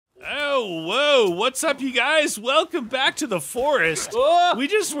Whoa, whoa, what's up, you guys? Welcome back to the forest. Oh! We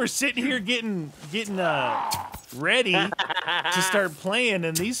just were sitting here getting ready to start playing,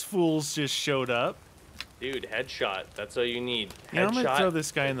 and these fools just showed up. Dude, headshot. That's all you need. Headshot. Yeah, I'm gonna throw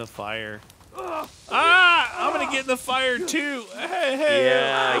this guy in the fire. I'm gonna get in the fire too. Hey, hey.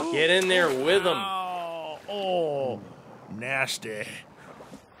 Yeah, get in there with him. Oh, nasty.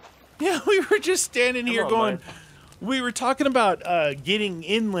 Yeah, we were just standing here going. Man. We were talking about getting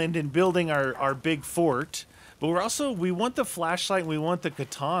inland and building our big fort, but we want the flashlight and we want the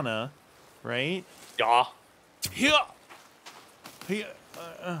katana, right? Yeah. Here,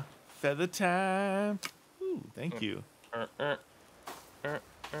 feather time. Ooh, thank you.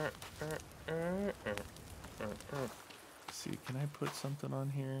 See, can I put something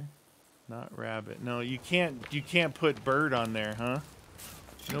on here? Not rabbit. No, you can't. You can't put bird on there, huh?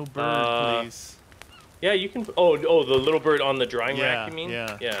 No bird, please. Yeah, you can. Oh, the little bird on the drying rack, you mean?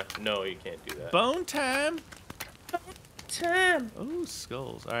 Yeah. Yeah. No, you can't do that. Bone time. Bone time. Oh,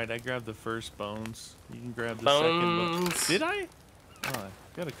 skulls. All right, I grabbed the first bones. You can grab the bones. second bone. Did I? Oh,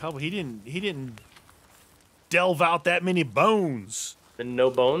 I got a couple. He didn't delve out that many bones. The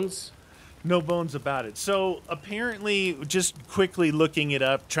no bones? No bones about it. So apparently, just quickly looking it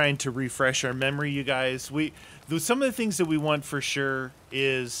up, trying to refresh our memory, you guys. Some of the things that we want for sure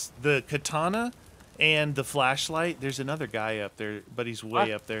is the katana and the flashlight. There's another guy up there, but he's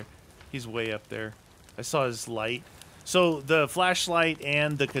way up there. He's way up there. I saw his light. So the flashlight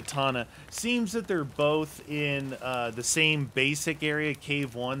and the katana seems that they're both in the same basic area,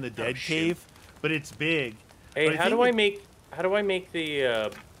 Cave 1, the Dead Cave, but it's big. Hey, but how do I make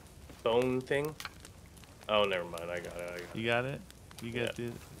the bone thing? Oh, never mind. I got it. You got it? You got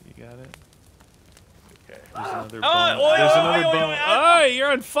it? You got it? Okay. There's another bone. There's another bone. Oh,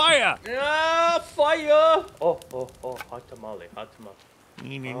 you're on fire! Ah, fire! Oh, hot tamale, hot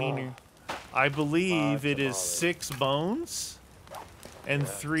tamale. I believe it is 6 bones and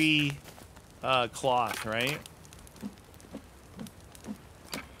 3 cloth, right?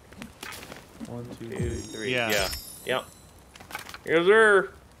 1, 2, 3. Yeah. Yep. Yes, sir.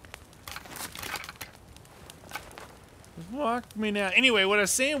 Walk me now. Anyway, what I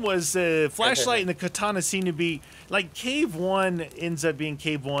was saying was the flashlight and the katana seem to be like Cave 1 ends up being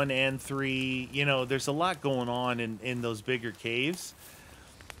Cave 1 and 3. You know, there's a lot going on in those bigger caves.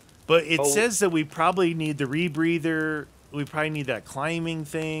 But it says that we probably need the rebreather. We probably need that climbing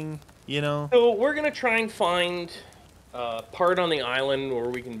thing, you know? So we're going to try and find part on the island where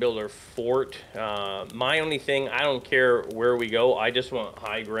we can build our fort. My only thing, I don't care where we go. I just want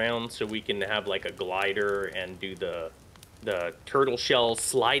high ground so we can have like a glider and do the turtle shell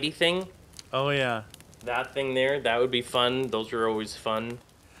slidey thing. Oh, yeah. That thing there, that would be fun. Those are always fun.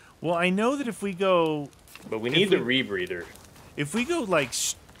 Well, I know that if we go... But we need the rebreather. If we go, like,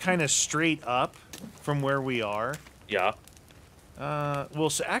 kind of straight up from where we are... Yeah.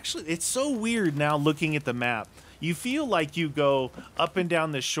 Well, so actually, it's so weird now looking at the map. You feel like you go up and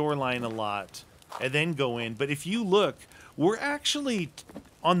down the shoreline a lot and then go in. But if you look, we're actually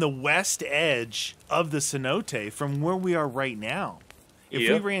on the west edge of the cenote from where we are right now. If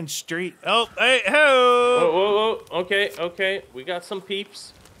we ran straight... Oh, hey, ho! Whoa. Okay. We got some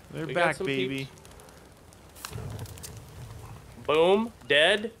peeps. They're back, baby. Peeps. Boom.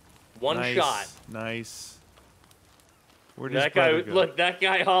 Dead. One shot. Nice. That guy, look, that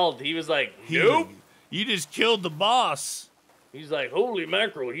guy hauled. He was like, nope. You just killed the boss. He's like, holy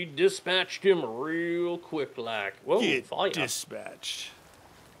mackerel. He dispatched him real quick like. Whoa, fire. Dispatched.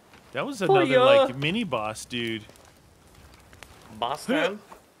 That was another, like, mini-boss, dude. Boss time?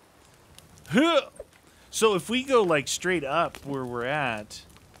 So if we go, like, straight up where we're at...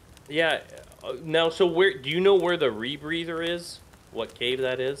 Yeah. Now, so where... Do you know where the rebreather is? What cave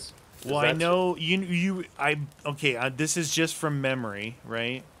that is? Well, I know... Okay, this is just from memory,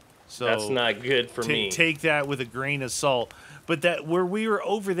 right? So that's not good for me. Take that with a grain of salt. But that where we were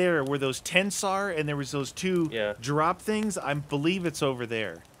over there, where those tents are, and there was those 2 drop things, I believe it's over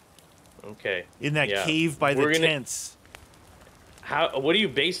there. Okay. In that cave by the tents. What are you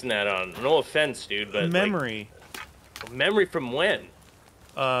basing that on? No offense, dude, but memory. Like, memory from when?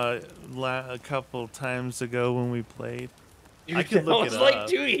 A couple times ago when we played. I could look it up. It's like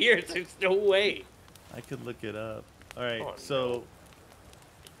 2 years. There's no way. I could look it up. All right, oh, so... No.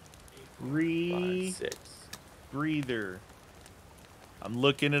 5, 6. Rebreather. I'm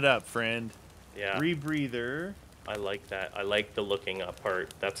looking it up, friend. Yeah. Rebreather. I like that. I like the looking up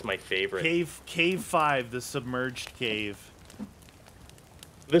part. That's my favorite. Cave 5, the submerged cave.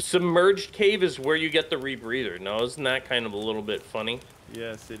 The submerged cave is where you get the rebreather. Now, isn't that kind of a little bit funny?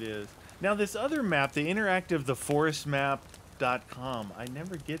 Yes, it is. Now, this other map, the interactive, the forest map, minecraft.com. I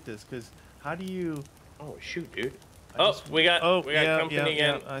never get this because how do you? Oh shoot, dude! We got company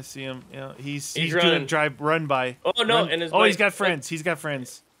again. Yeah, I see him. Yeah, he's running. doing run by. Oh no! Run. And his he's got friends. He's got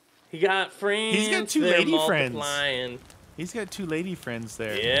friends. He got friends. He's got two They're lady multiplying. friends. He's got two lady friends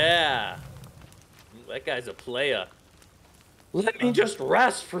there. Yeah. That guy's a player. Let me just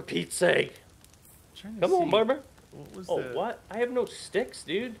rest for Pete's sake. Come on, Barber. What was what? I have no sticks,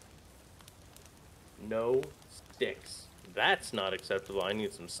 dude. No sticks. That's not acceptable. I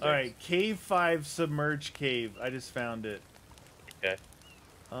need some sticks. All right, Cave 5 submerged cave. I just found it. Okay.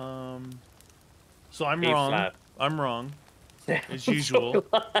 So I'm Cave wrong. 5. I'm wrong. As usual. So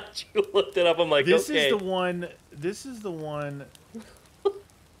glad you looked it up. I'm like, this okay. is the one. This is the one.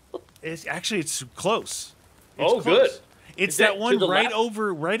 It's close. It's close. Good. It's that one right left?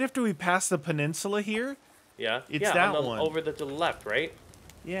 over, right after we pass the peninsula here. Yeah. It's that one. Over to the left, right?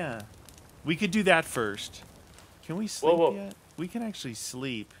 Yeah. We could do that first. Can we sleep yet? We can actually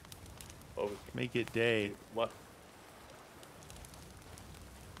sleep. Make it day. What?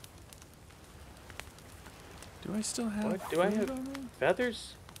 Do I still have? What? Do I have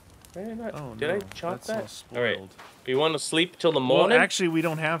feathers? Oh, Did no, I chop that's that? All right. spoiled. You want to sleep till the morning? Well, actually, we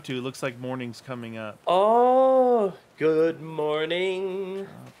don't have to. It looks like morning's coming up. Oh, good morning.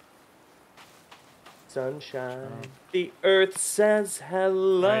 Sunshine. The earth says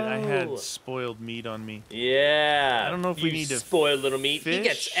hello. All right, I had spoiled meat on me. Yeah. I don't know if we need to spoil little meat. fish? He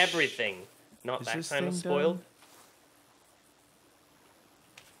gets everything. Not Is that this kind of thing spoiled. done?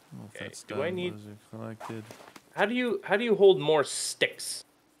 I don't know if Okay, that's do done. I need- Those are collected. How do you hold more sticks?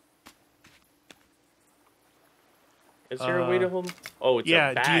 Is there a way to hold? Oh, it's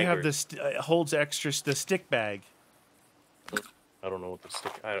a bag. Do you have or- the holds extra the stick bag? I don't know what the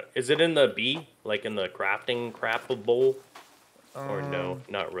stick. Is it in the B, like in the crafting bowl? Or no,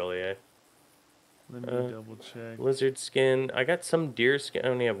 not really. Eh? Let me double check. Lizard skin. I got some deer skin. I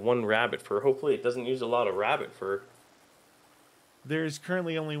only have one rabbit fur. Hopefully, it doesn't use a lot of rabbit fur. There is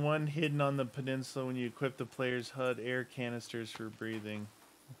currently only one hidden on the peninsula when you equip the player's HUD air canisters for breathing.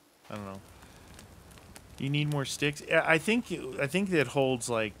 I don't know. You need more sticks. I think that holds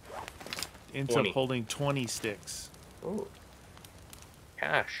like ends 20. up holding 20 sticks. Oh,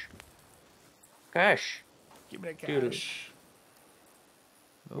 cash. Cash. Give me that Dude. cash.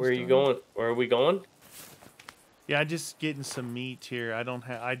 Where are you going? Where are we going? Yeah, I'm just getting some meat here.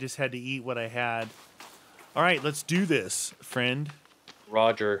 I just had to eat what I had. All right, let's do this, friend.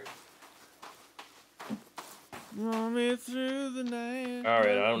 Roger. Roll me through the night. All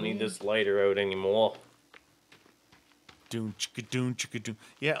right, I don't need this lighter out anymore. Doom chicka doom chicka doom.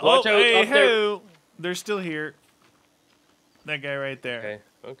 Yeah. Watch out, hey, up there. ho! They're still here. That guy right there.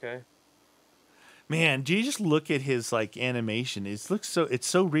 Okay. Man, do you just look at his like animation? It's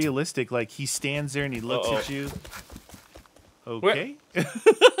so realistic. Like he stands there and he looks at you. Okay.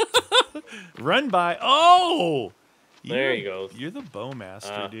 Run by. Oh! There he goes. You're the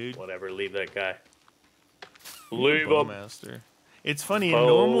bowmaster, dude. Whatever, leave that guy. You're Leave the him. bowmaster. It's funny in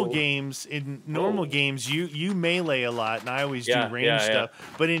normal games. In normal games, you melee a lot, and I always do range stuff.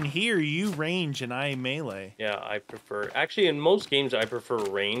 But in here, you range and I melee. Yeah, I prefer. Actually, in most games, I prefer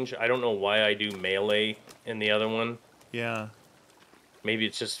range. I don't know why I do melee in the other one. Yeah. Maybe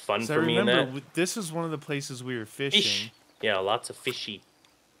it's just fun So for me in that. this is one of the places we were fishing. Fish. Yeah, lots of fishy.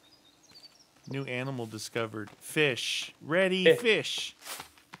 New animal discovered. Fish. Ready, fish.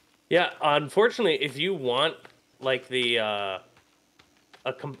 Yeah, unfortunately, if you want, like, the,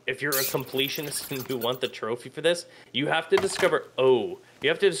 if you're a completionist and you want the trophy for this, you have to discover, you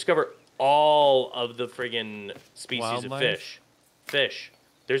have to discover all of the friggin' species of fish.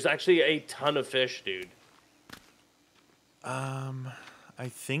 There's actually a ton of fish, dude. I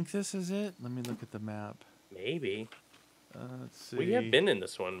think this is it. Let me look at the map. Maybe. Let's see. We have been in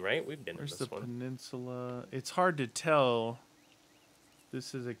this one, right? We've been Where's in this the one. peninsula? It's hard to tell.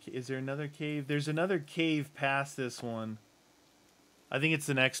 This is is there another cave? There's another cave past this one. I think it's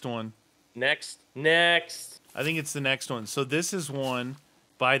the next one. Next. I think it's the next one. So this is one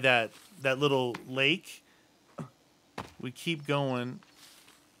by that little lake. We keep going.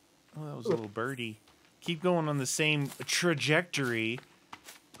 Oh, that was a little birdie. Keep going on the same trajectory.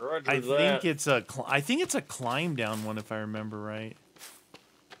 Roger I that. think it's a climb down one if I remember right.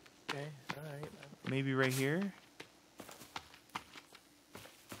 Okay, all right. Maybe right here.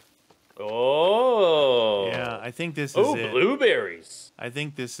 Oh. Yeah, I think this is it. Oh, blueberries. I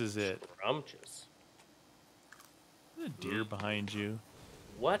think this is it. Scrumptious. There's a deer behind you.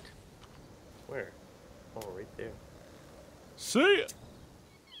 What? Where? Oh, right there. See ya.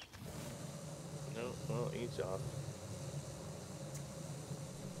 No, well, he's off.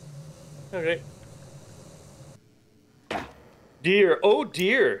 Okay. dear. Oh,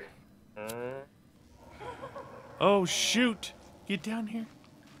 dear. Oh, shoot. Get down here.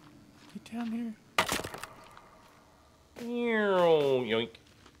 Get down here. Yoink.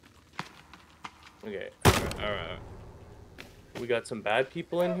 Okay. All right. We got some bad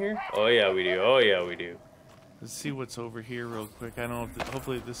people in here? Oh, yeah, we do. Oh, yeah, we do. Let's see what's over here real quick. I don't know if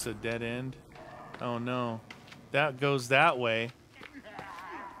hopefully this is a dead end. Oh, no. That goes that way.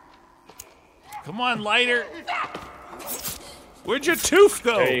 Come on, lighter. Where'd your tooth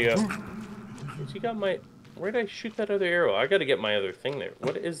go? There you go. You got my... Where'd I shoot that other arrow? I gotta get my other thing there.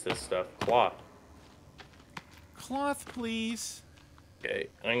 What is this stuff? Cloth. Cloth, please. Okay,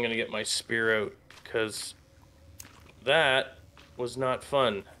 I'm gonna get my spear out, because that was not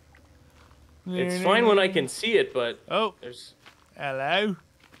fun. It's fine when I can see it, but... Oh. There's... Hello.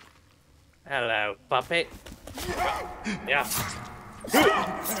 Hello, puppet. Yeah.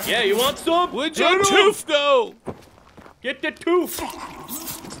 Yeah, you want some? Where'd your tooth go? Get the tooth!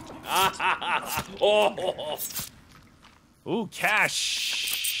 Oh! Ooh,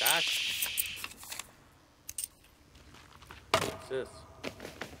 cash. Cash. What's this?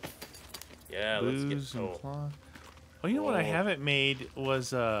 Yeah, let's Booze get... and Oh. cloth. Oh, you know what I haven't made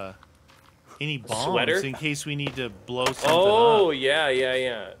was any bombs sweater? in case we need to blow something Oh, up.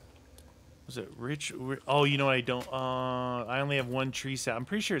 yeah. Was it rich? Oh, you know what I don't... I only have one tree set. I'm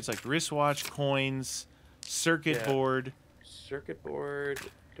pretty sure it's like wristwatch, coins, circuit board. Circuit board.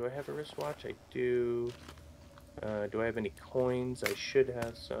 Do I have a wristwatch? I do. Do I have any coins? I should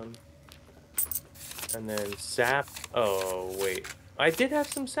have some. And then sap. Oh, wait. I did have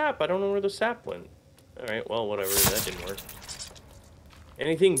some sap. I don't know where the sap went. Alright, well, whatever. That didn't work.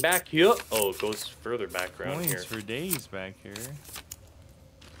 Anything back here? Oh, it goes further back around Coins here. for days back here.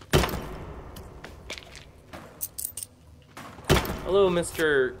 Hello,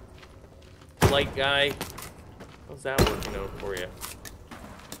 Mr. Light Guy. How's that working out for you?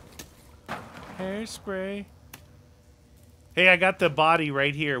 Hairspray. Hey, I got the body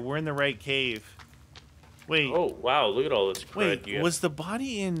right here. We're in the right cave. Wait. Oh, wow. Look at all this crud. Wait, was the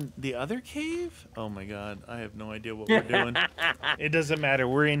body in the other cave? Oh my god, I have no idea what we're doing. It doesn't matter.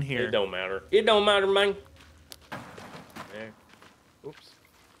 We're in here. It don't matter. It don't matter, man. There. Oops.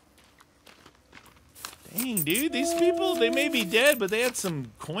 Dang, dude, these people, they may be dead, but they had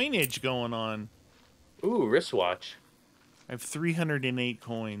some coinage going on. Ooh, wristwatch. I have 308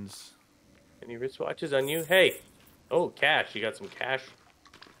 coins. Any wristwatches on you? Hey. Oh, cash. You got some cash?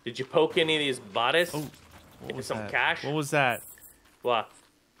 Did you poke any of these bodies? Oh, what was some that? cash? What was that? What?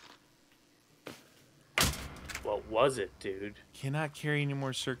 What was it, dude? Cannot carry any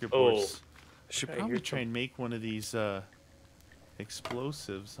more circuit Oh. boards. I should I probably hear try and make one of these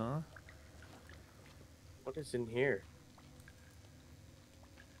explosives, huh? What is in here?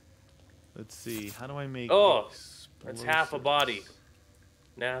 Let's see. How do I make Oh, that's half a explosives? body.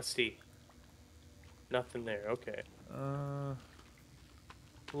 Nasty. Nothing there. Okay.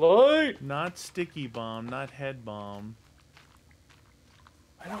 Light. Not sticky bomb, not head bomb.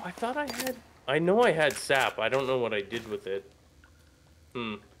 I thought I had. I know I had sap. I don't know what I did with it.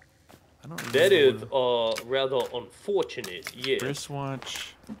 I don't That is remember. rather unfortunate. Yeah.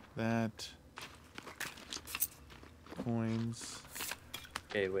 Wristwatch, that. Coins.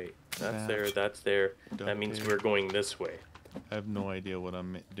 Hey, wait. That's Sap. there. That's there. Duct That means tape. we're going this way. I have no idea what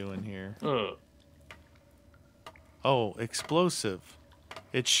I'm doing here. Hmm. Oh, explosive.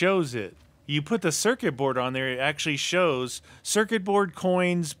 It shows it. You put the circuit board on there, it actually shows circuit board,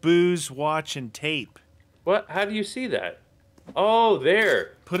 coins, booze, watch, and tape. What? How do you see that? Oh,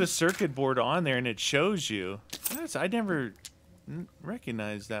 there. Put a circuit board on there and it shows you. I never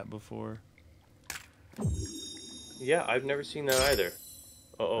recognized that before. Yeah, I've never seen that either.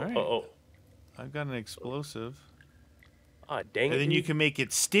 Uh-oh, Right. uh-oh. I've got an explosive. Ah, dang it. And then you dude. can make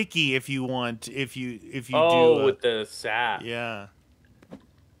it sticky if you want. If you Oh, do. with the sap. Yeah.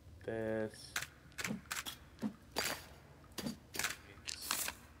 This.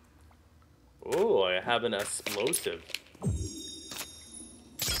 Oh, I have an explosive.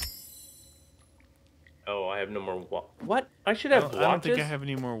 Oh, I have no more what? I should have watches. I don't think I have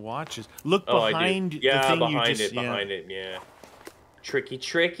any more watches. Look Oh, behind I do. the Yeah, thing behind you just. it, behind it, yeah. Tricky,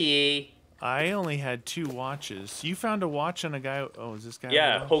 tricky. I only had 2 watches. You found a watch on a guy. Oh, is this guy?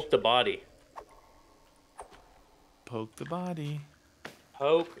 Yeah, a watch? poke the body. Poke the body.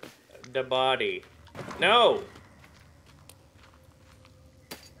 Poke the body. No!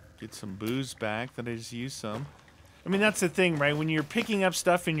 Get some booze back that I just used some. I mean, that's the thing, right? When you're picking up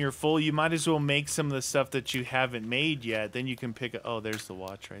stuff and you're full, you might as well make some of the stuff that you haven't made yet. Then you can pick up. Oh, there's the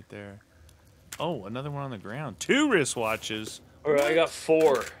watch right there. Oh, another one on the ground. 2 wristwatches. Alright, I got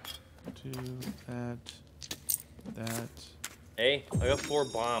 4. 2, that. Hey, I got 4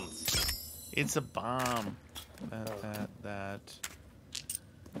 bombs. It's a bomb. That.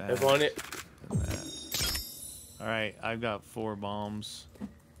 I want it. All right, I've got 4 bombs.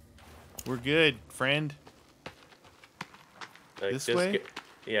 We're good, friend. Like, this way?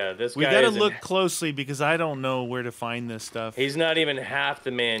 Yeah, this guy. We gotta look closely because I don't know where to find this stuff. He's not even half the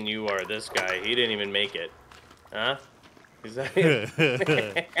man you are. This guy, he didn't even make it. Huh? Is that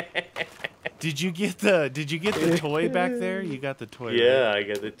Did you get the toy back there? You got the toy. Yeah, right? I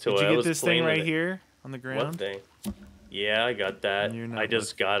got the toy. Did you get this thing right here on the ground? What thing? Yeah, I got that. I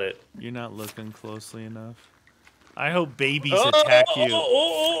just got it. You're not looking closely enough. I hope babies attack you.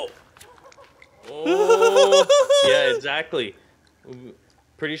 Oh, yeah, exactly.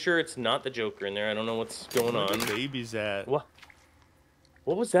 Pretty sure it's not the Joker in there. I don't know what's going on. Where the babies at? What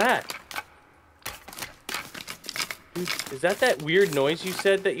was that? Dude, is that weird noise you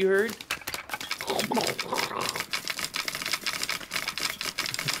said that you heard?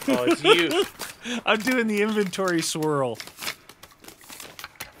 Oh, it's you. I'm doing the inventory swirl.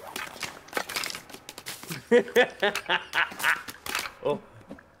 Oh.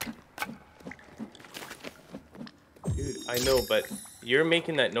 Dude, I know, but you're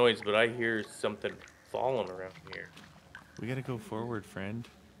making that noise, but I hear something falling around here. We gotta go forward, friend.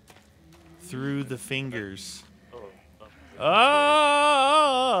 Through the fingers. Oh.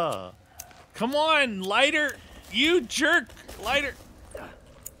 Ah! Come on, lighter! You jerk! Lighter!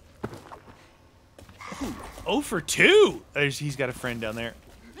 0 for 2! He's got a friend down there.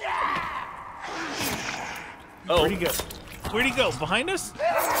 Oh. Where'd he go? Where'd he go? Behind us?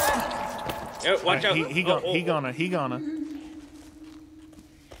 Yeah, watch out. He gonna.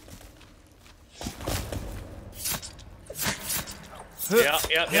 Yeah.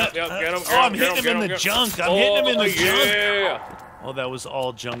 Get him. Oh, I'm hitting him in the junk. I'm hitting him in the junk. Yeah. Oh, that was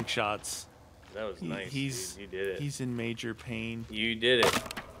all junk shots. That was nice. He's, dude. You did it. He's in major pain. You did it.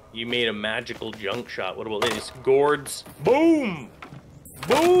 You made a magical junk shot. What about this? Gourds. Boom!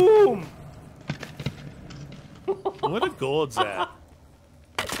 Boom! What a gold's at?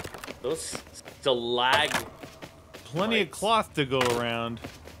 Those stalag. Plenty of cloth to go around.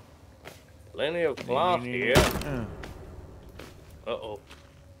 Plenty of cloth here. Uh-oh.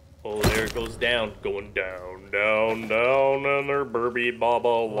 Oh, there it goes down. Going down, down, down, and there, burby, baba,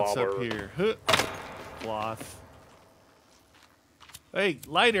 lobber. What's up here? Huh. Cloth. Hey,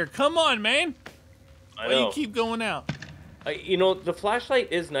 lighter, come on, man. I know. Why you keep going out? You know, the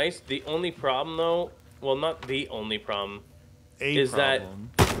flashlight is nice. The only problem, though, well, not the only problem, is that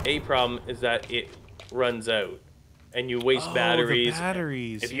it runs out, and you waste batteries. The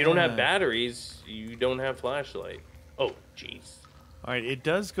batteries. If you don't have batteries, you don't have flashlight. Oh, jeez. All right, it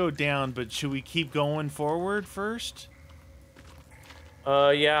does go down, but should we keep going forward first?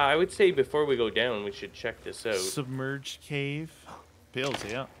 Yeah, I would say before we go down, we should check this out. Submerged cave. Pills,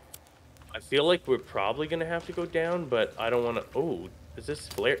 yeah. I feel like we're probably gonna have to go down, but I don't want to. Oh, is this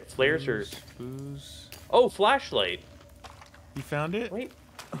flares or? Booze. Oh, flashlight. You found it? Wait,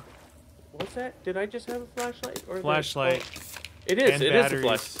 what's that? Did I just have a flashlight? Or flashlight. It is. And it batteries. is a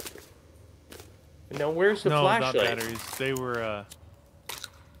flashlight. Now, where's the no, flashlight? not batteries. They were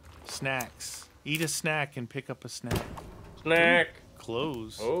snacks. Eat a snack and pick up a snack. Snack. Ooh,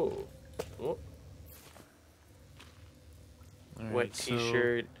 clothes. Oh. Right, Wet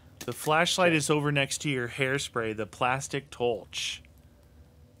t-shirt. So the flashlight is over next to your hairspray, the plastic torch.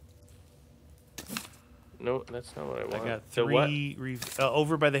 No, that's not what I want. I got the 3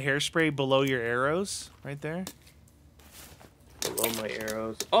 over by the hairspray below your arrows, right there. Below my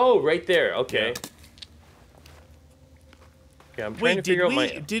arrows. Oh, right there. Okay. Yeah. Okay, I'm trying to figure out my.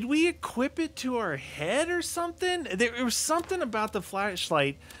 Did we equip it to our head or something? There was something about the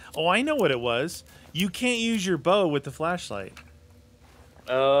flashlight. Oh, I know what it was. You can't use your bow with the flashlight.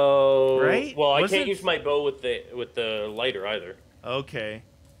 Oh. Right? Well, I can't use my bow with the lighter either. Okay.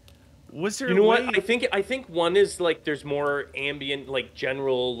 Was there? You know what? I think one is like there's more ambient, like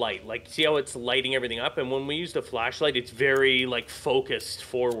general light. Like see how it's lighting everything up, and when we use the flashlight, it's very like focused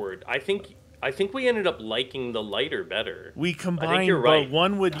forward. I think we ended up liking the lighter better. We combined, I think you're right. but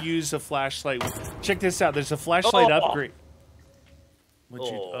one would use a flashlight. Check this out. There's a flashlight upgrade.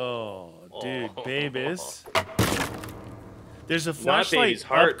 Dude, babies. There's a flashlight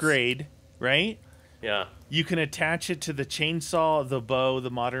upgrade, right? Yeah. You can attach it to the chainsaw, the bow,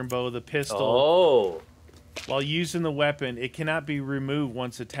 the modern bow, the pistol. Oh. While using the weapon, it cannot be removed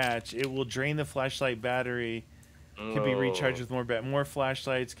once attached. It will drain the flashlight battery. Can be recharged with more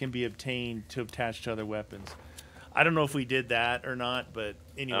flashlights can be obtained to attach to other weapons. I don't know if we did that or not, but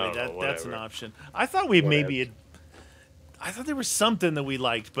anyway, that's an option. I thought we maybe I thought there was something that we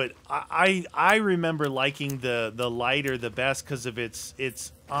liked, but I remember liking the lighter the best because of its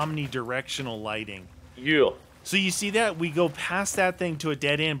omnidirectional lighting. Yeah. So you see that we go past that thing to a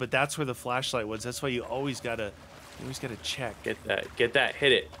dead end, but that's where the flashlight was. That's why you always gotta check. Get that,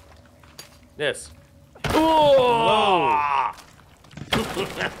 hit it. This. Oh!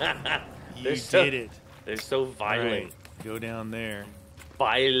 You did it. They're so violent. Right, go down there.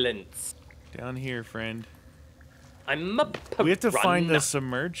 Violence. Down here, friend. I'm a We have to find the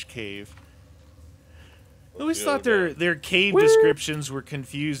submerged cave. I always thought their cave descriptions were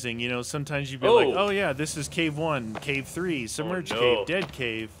confusing. You know, sometimes you'd be like, oh yeah, this is cave 1, cave 3, submerged cave, dead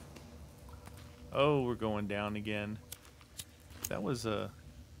cave. Oh, we're going down again. That was a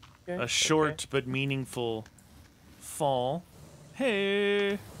short but meaningful fall.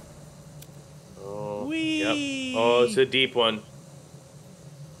 Hey. Oh, wee. Yep. Oh, it's a deep one.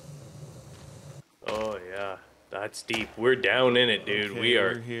 Oh yeah, that's deep. We're down in it, dude. Okay,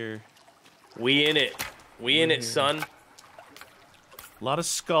 we're here. We in it. We in it, son. A lot of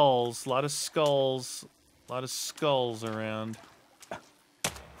skulls. A lot of skulls. A lot of skulls around.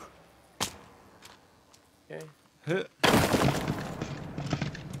 Okay.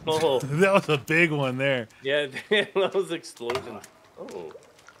 Oh, that was a big one there. Yeah, that was explosion. Oh,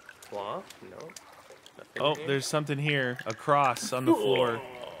 cloth? No. Oh, there's something here. A cross on the floor.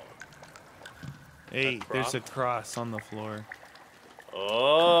 Hey, there's a cross on the floor.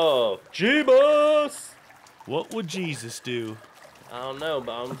 Oh, Jeebus! What would Jesus do? I don't know,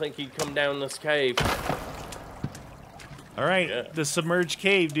 but I don't think he'd come down this cave. All right, the submerged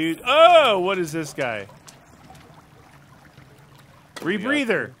cave, dude. Oh, what is this guy?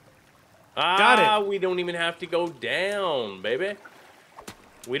 Rebreather. Got it. We don't even have to go down, baby.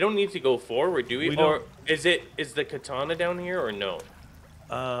 We don't need to go forward, do we? Or is the katana down here or no?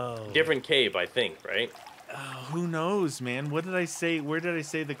 Oh. Different cave, I think, right? Oh, who knows, man? What did I say? Where did I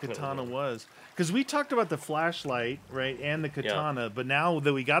say the katana was? Because we talked about the flashlight, right, and the katana, but now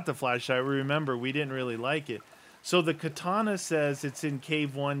that we got the flashlight, we remember we didn't really like it. So the katana says it's in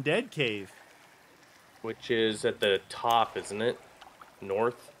cave 1, dead cave. Which is at the top, isn't it?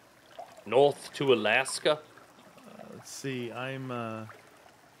 North to Alaska. Let's see. I'm on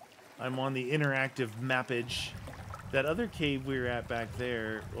the interactive mappage. That other cave we were at back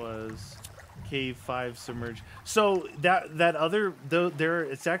there was cave 5 submerged. So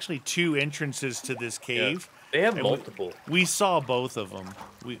it's actually 2 entrances to this cave. Yeah. They have multiple. We saw both of them.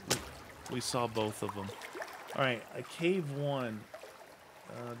 We saw both of them. All right, cave 1.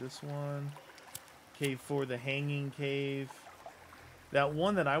 This one. Cave 4, the hanging cave. That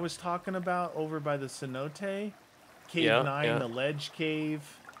one that I was talking about over by the cenote. Cave 9, the ledge cave.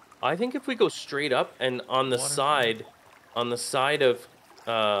 I think if we go straight up and on the side of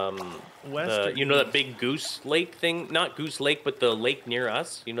that big Goose Lake thing, not Goose Lake, but the lake near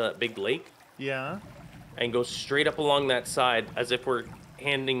us, you know, that big lake? Yeah. And go straight up along that side as if we're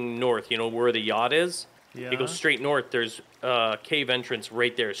heading north, you know, where the yacht is. Yeah. You go straight north, there's a cave entrance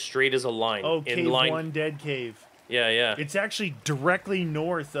right there, straight as a line. Oh, cave 1, dead cave. Yeah, yeah. It's actually directly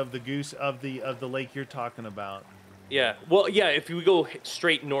north of the the lake you're talking about. Yeah, well, yeah, if we go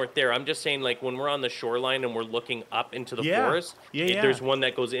straight north there, I'm just saying, like, when we're on the shoreline and we're looking up into the forest, there's one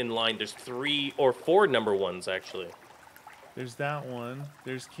that goes in line. There's 3 or 4 number 1s, actually. There's that one.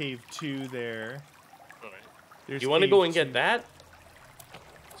 There's cave 2 there. All right. Do you want to go and get that?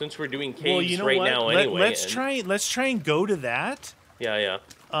 Since we're doing caves now anyway. Let's try and go to that. Yeah,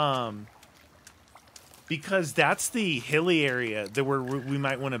 yeah. Because that's the hilly area that we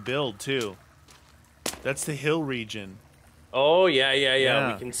might want to build, too. That's the hill region. Oh,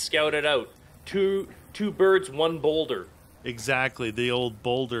 yeah. We can scout it out. Two birds, 1 boulder. Exactly, the old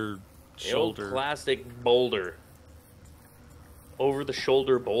boulder shoulder. The old classic boulder.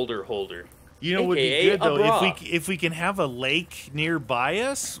 Over-the-shoulder boulder holder. You know what would be good, though? If we can have a lake nearby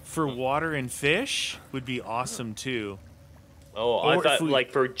us for water and fish, would be awesome, too. Oh, I thought,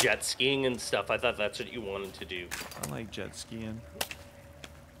 like, for jet skiing and stuff, I thought that's what you wanted to do. I like jet skiing.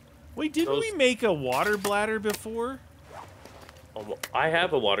 Wait, didn't we make a water bladder before? Oh, I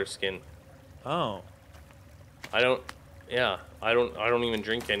have a water skin. Oh. I don't even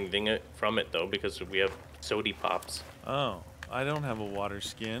drink anything from it, though, because we have sody pops. Oh, I don't have a water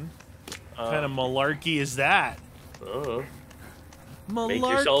skin. What kind of malarkey is that?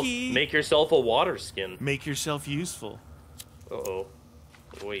 Malarkey. Make yourself a water skin. Make yourself useful. Uh-oh.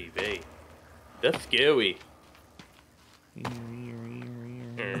 Oy vey. That's scary.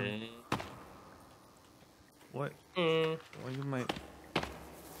 What?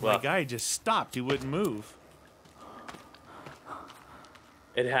 My guy just stopped. He wouldn't move.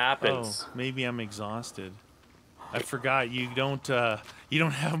 It happens. Oh, maybe I'm exhausted. I forgot you don't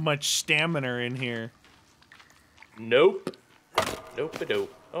have much stamina in here. Nope. Nope.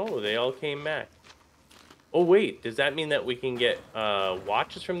 Oh, they all came back. Oh wait, does that mean that we can get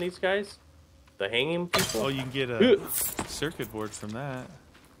watches from these guys? The hanging people? Oh, you can get a circuit board from that.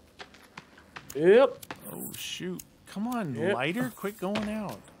 Yep. Oh shoot! Come on, Yep. lighter! Quit going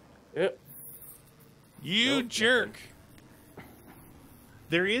out. Yep. You jerk!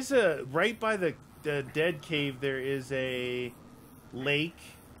 There is right by the dead cave. There is a lake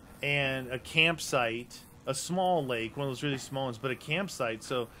and a campsite. A small lake, one of those really small ones, but a campsite.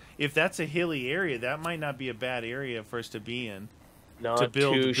 So if that's a hilly area, that might not be a bad area for us to be in. Not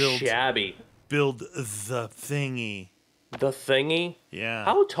too shabby. Build the thingy. The thingy? Yeah.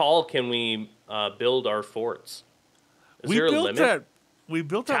 How tall can we build our forts? Is there a limit? We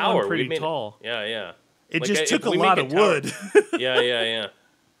built that one pretty tall. Yeah. It just took a lot of wood. Yeah.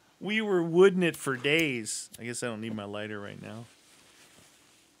 We were wooding it for days. I guess I don't need my lighter right now.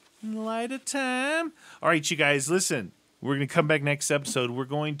 Lighter time. All right, you guys, listen. We're going to come back next episode. We're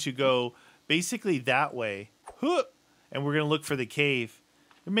going to go basically that way. And we're going to look for the cave.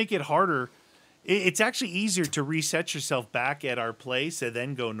 And make it harder. It's actually easier to reset yourself back at our place and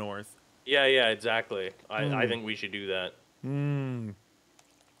then go north. Yeah, exactly. I think we should do that.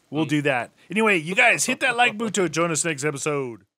 We'll do that. Anyway, you guys, hit that like button to join us next episode.